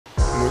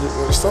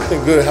when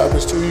something good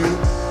happens to you,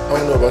 I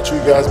don't know about you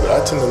guys, but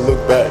I tend to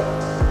look back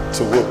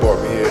to what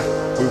brought me here.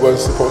 We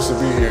wasn't supposed to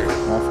be here.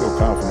 I feel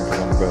confident because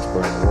I'm the best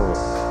player in the world.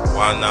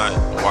 Why not?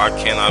 Why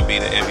can't I be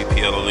the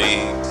MVP of the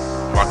league?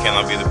 Why can't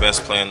I be the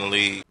best player in the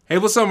league? Hey,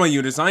 what's up, my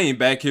units? I am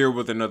back here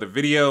with another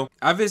video.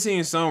 I've been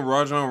seeing some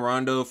Rajon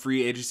Rondo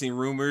free agency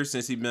rumors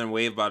since he's been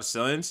waived by the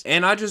Suns,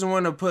 and I just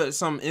want to put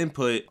some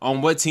input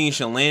on what team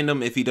should land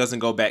him if he doesn't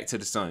go back to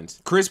the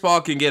Suns. Chris Paul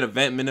can get a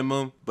vet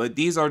minimum, but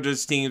these are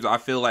just teams I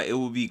feel like it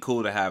would be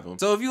cool to have him.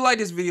 So if you like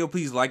this video,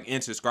 please like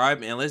and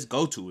subscribe, and let's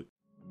go to it.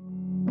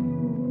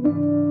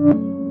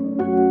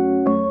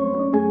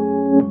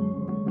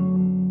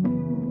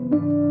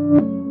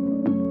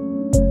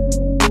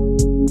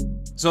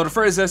 So the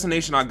first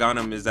destination I got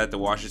him is at the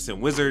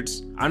Washington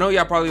Wizards. I know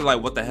y'all probably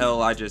like what the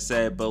hell I just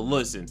said, but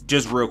listen,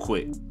 just real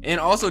quick. And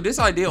also, this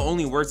idea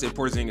only works if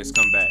Porzingis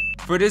come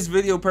back. For this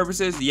video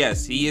purposes,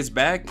 yes, he is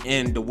back,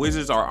 and the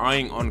Wizards are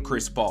eyeing on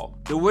Chris Paul.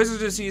 The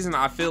Wizards this season,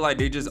 I feel like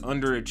they just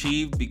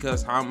underachieved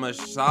because how much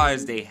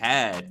size they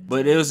had,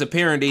 but it was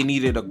apparent they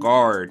needed a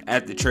guard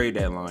at the trade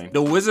deadline.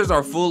 The Wizards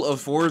are full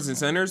of forwards and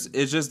centers,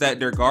 it's just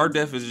that their guard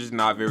depth is just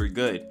not very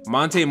good.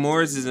 Monte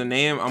Morris is a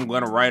name I'm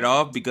gonna write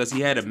off because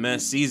he had a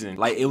mess season.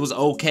 Like, it was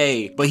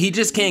okay, but he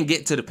just can't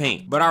get to the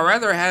paint. But I'd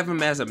rather have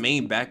him as a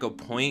main backup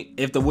point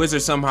if the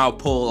Wizards somehow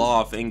pull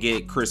off and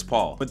get Chris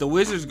Paul. But the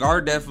Wizards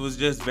guard depth was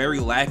just very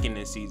lacking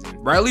this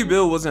season. Bradley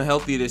Beal wasn't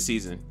healthy this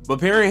season, but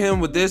pairing him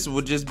with this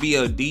would just be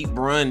a deep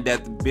run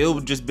that Beal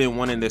just been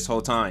winning this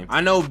whole time. I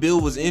know Beal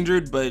was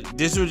injured, but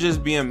this would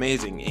just be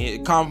amazing.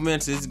 It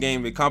complements his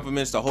game, it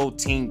complements the whole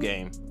team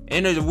game.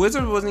 And the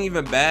Wizards wasn't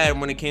even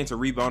bad when it came to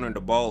rebounding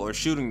the ball or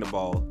shooting the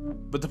ball.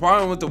 But the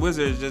problem with the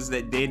Wizards is just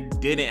that they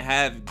didn't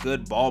have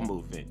good ball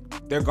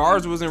movement. Their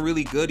guards wasn't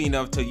really good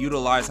enough to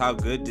utilize how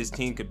good this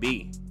team could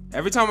be.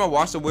 Every time I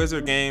watched the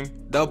Wizard game,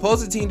 the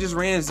opposing team just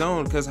ran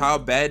zone because how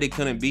bad they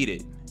couldn't beat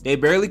it. They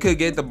barely could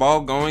get the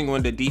ball going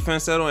when the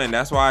defense settled, and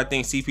that's why I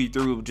think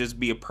CP3 would just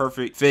be a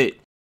perfect fit.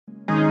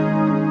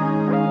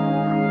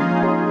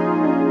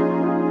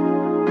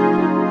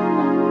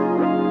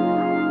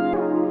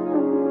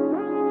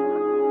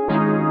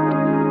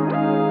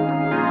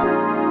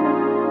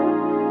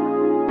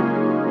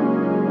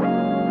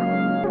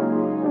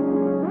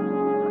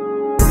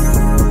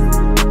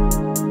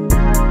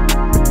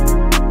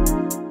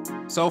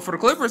 So for the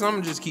Clippers, I'm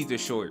gonna just keep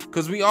this short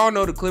because we all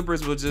know the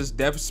Clippers were just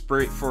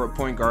desperate for a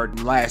point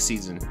guard last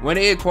season. When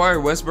they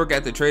acquired Westbrook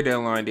at the trade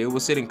deadline, they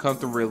were sitting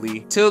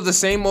comfortably till the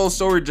same old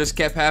story just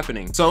kept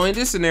happening. So in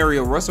this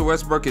scenario, Russell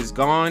Westbrook is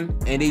gone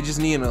and they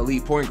just need an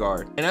elite point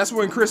guard. And that's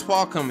when Chris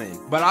Paul come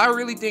in. But I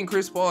really think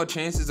Chris Paul's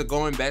chances of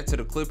going back to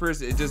the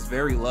Clippers is just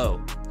very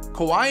low.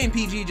 Kawhi and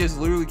PG just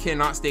literally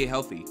cannot stay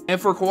healthy. And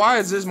for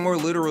Kawhi, it's just more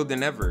literal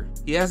than ever.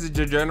 He has a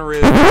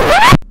degenerative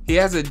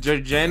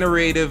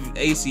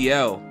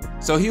ACL.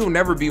 So he will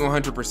never be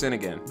 100%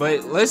 again.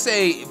 But let's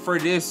say for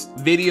this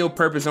video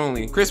purpose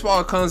only, Chris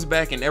Paul comes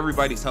back and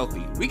everybody's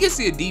healthy. We can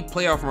see a deep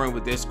playoff run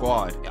with this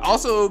squad.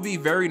 Also, it will be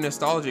very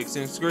nostalgic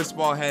since Chris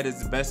Paul had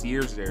his best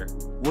years there.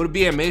 Would it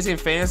be amazing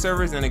fan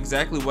service and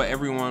exactly what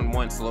everyone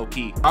wants low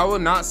key? I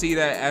would not see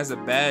that as a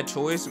bad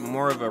choice,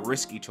 more of a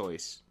risky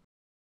choice.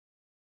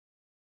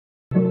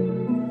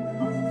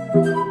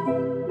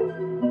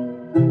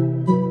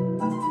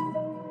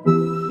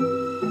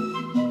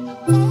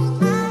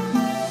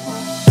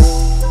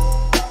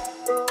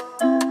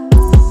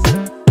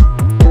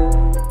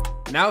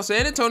 Now,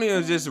 San Antonio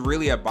is just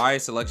really a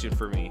biased selection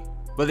for me,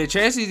 but the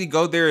chances he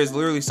go there is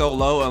literally so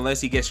low unless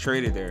he gets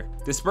traded there.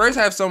 The Spurs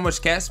have so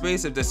much cap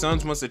space, if the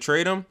Suns wants to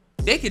trade him,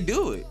 they could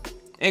do it.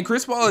 And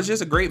Chris Paul is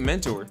just a great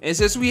mentor. And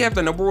since we have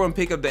the #1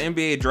 pick of the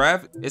NBA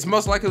draft, it's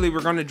most likely we're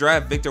going to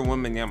draft Victor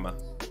Wembanyama.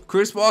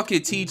 Chris Paul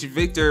could teach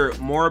Victor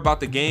more about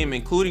the game,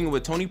 including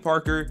with Tony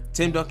Parker,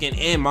 Tim Duncan,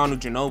 and Manu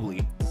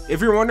Ginobili. If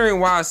you're wondering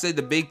why I said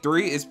the big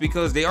three, it's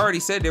because they already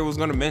said they was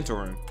going to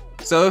mentor him.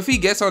 So if he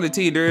gets on the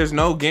team, there is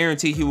no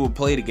guarantee he will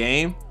play the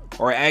game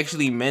or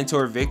actually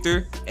mentor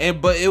Victor,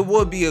 but it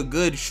would be a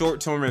good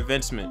short-term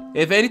investment.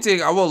 If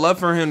anything, I would love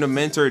for him to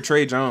mentor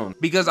Trey Jones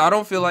because I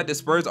don't feel like the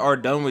Spurs are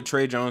done with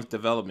Trey Jones'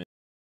 development.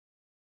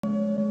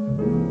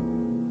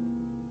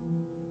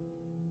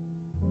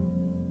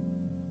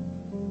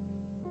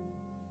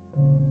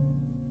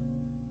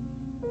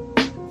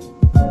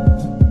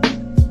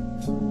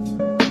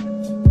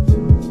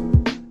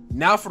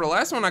 Now for the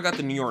last one, I got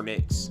the New York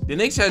Knicks. The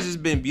Knicks has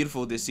just been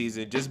beautiful this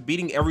season, just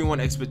beating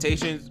everyone's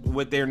expectations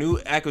with their new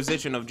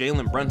acquisition of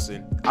Jalen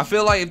Brunson. I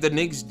feel like if the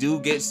Knicks do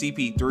get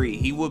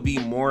CP3, he will be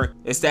more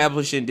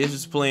established and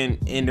disciplined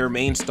in their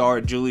main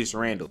star, Julius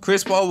Randle.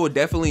 Chris Paul will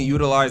definitely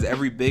utilize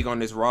every big on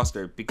this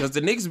roster because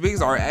the Knicks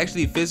bigs are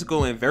actually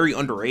physical and very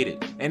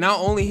underrated. And not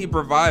only he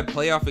provide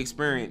playoff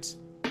experience,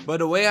 but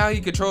the way how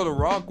he control the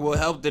rock will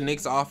help the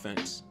Knicks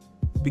offense.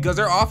 because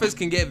their offense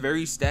can get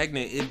very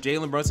stagnant if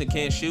Jalen Brunson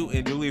can't shoot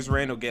and Julius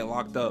Randle get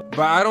locked up.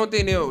 But I don't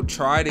think they'll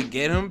try to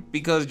get him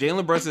because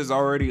Jalen Brunson is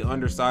already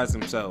undersized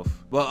himself.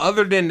 But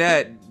other than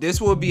that, this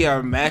will be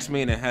a match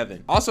made in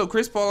heaven. Also,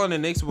 Chris Paul and the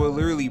Knicks will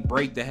literally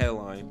break the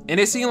headline. And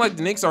it seems like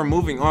the Knicks are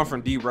moving on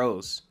from D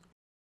Rose.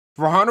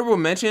 For honorable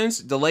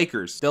mentions, the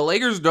Lakers. The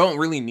Lakers don't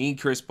really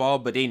need Chris Paul,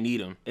 but they need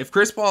him. If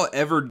Chris Paul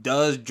ever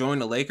does join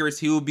the Lakers,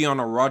 he will be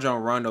on a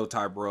Rajon Rondo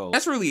type role.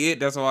 That's really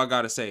it. That's all I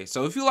gotta say.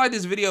 So if you like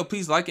this video,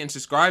 please like and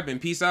subscribe, and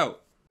peace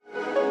out.